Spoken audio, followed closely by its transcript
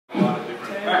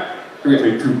Okay,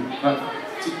 3, 2, 1,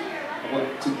 2, 1,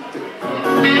 2, 3.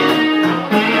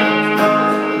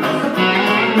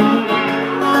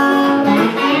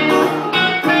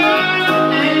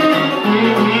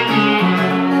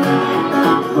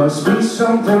 Must be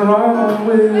something wrong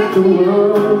with the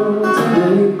world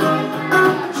today.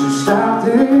 You stopped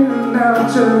in now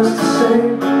just to say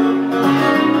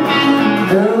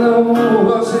hello,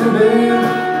 what's it been?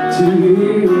 2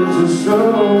 years or so.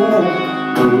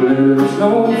 There's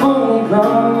no phone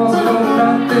calls, no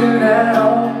nothing at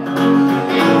all.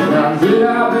 Now that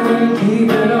I've been keeping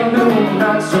them, no,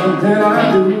 not something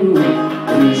I do.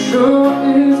 It sure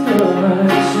is good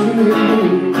to see you.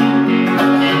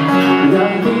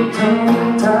 Got me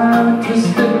tongue-tied,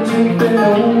 twisted, tripping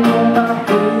on my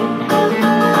feet.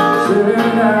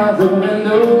 Sitting out the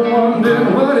window, wondering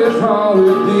what is wrong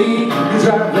with me. You're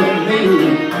driving me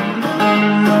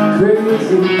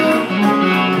crazy.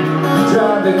 You're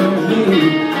driving me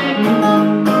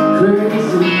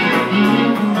crazy.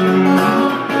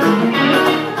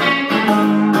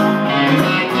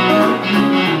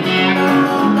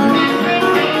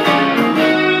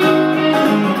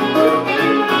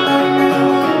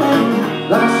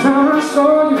 Last time I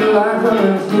saw you, life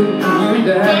was getting you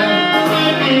down.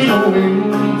 There's no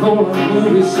room for a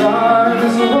movie star,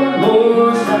 just one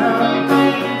more time.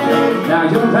 Now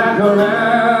you're back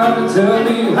around and tell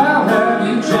me, how have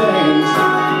you changed?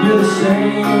 You're the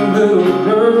same little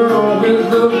girl with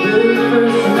the big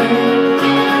first name.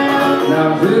 Now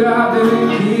that I've been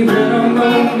keeping them, no,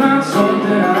 not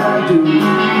something I do.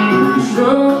 It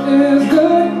sure is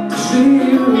good to see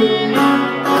you.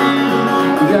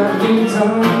 Got me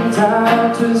tongue-tied,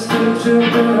 twisted,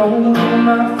 tripping on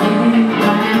my feet.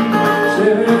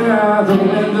 Staring out the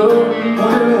window,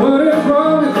 wondering what is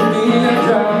wrong with me. And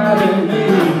driving me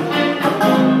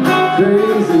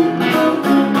crazy.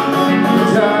 You're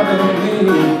driving me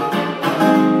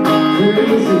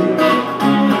crazy.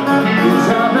 You're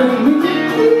driving me crazy.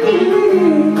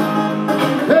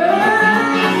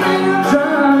 You're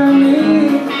driving me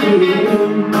crazy.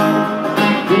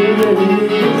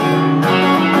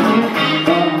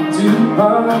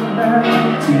 Hard now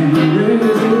to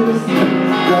resist.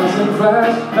 Got some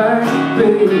flashbacks,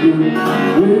 baby,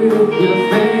 with your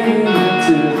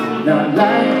fingertips. Not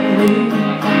like me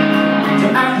to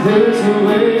act this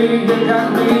way. You got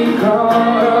me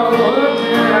caught